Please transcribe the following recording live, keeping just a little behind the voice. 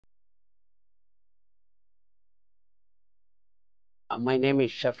My name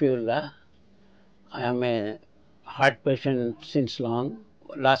is Shafiullah. I am a heart patient since long.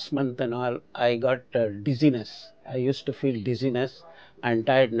 Last month and all, I got dizziness. I used to feel dizziness and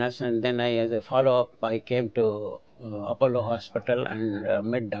tiredness, and then as a follow-up, I came to Apollo Hospital and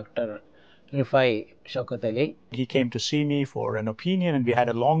met Dr. Rifai Shaukat Ali. He came to see me for an opinion, and we had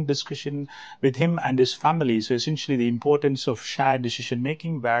a long discussion with him and his family. So essentially, the importance of shared decision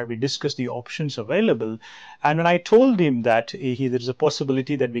making, where we discussed the options available. And when I told him that there's a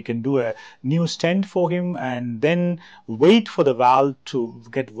possibility that we can do a new stent for him and then wait for the valve to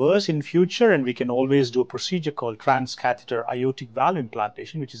get worse in future, and we can always do a procedure called transcatheter aortic valve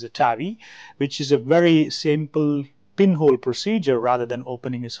implantation, which is a TAVI, which is a very simple pinhole procedure rather than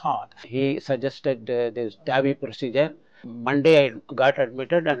opening his heart. He suggested this TAVI procedure. Monday I got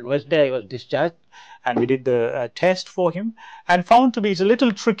admitted and Wednesday I was discharged. And we did the test for him and found to be it's a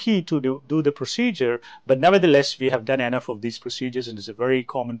little tricky to do the procedure, but nevertheless we have done enough of these procedures, and it's a very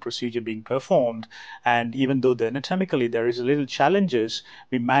common procedure being performed. And even though anatomically there is a little challenges,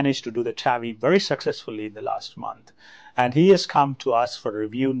 we managed to do the TAVI very successfully in the last month. And he has come to us for a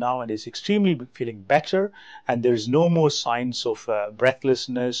review now and is extremely feeling better, and there is no more signs of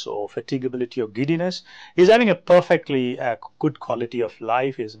breathlessness or fatigability or giddiness. He's having a perfectly good quality of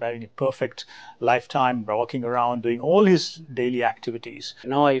life. He's having a perfect lifetime, walking around, doing all his daily activities.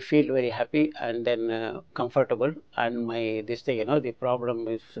 Now I feel very happy and then comfortable, and the problem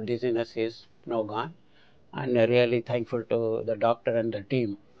with dizziness is now gone. And really thankful to the doctor and the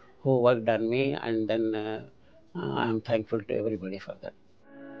team who worked on me, and then I'm thankful to everybody for that.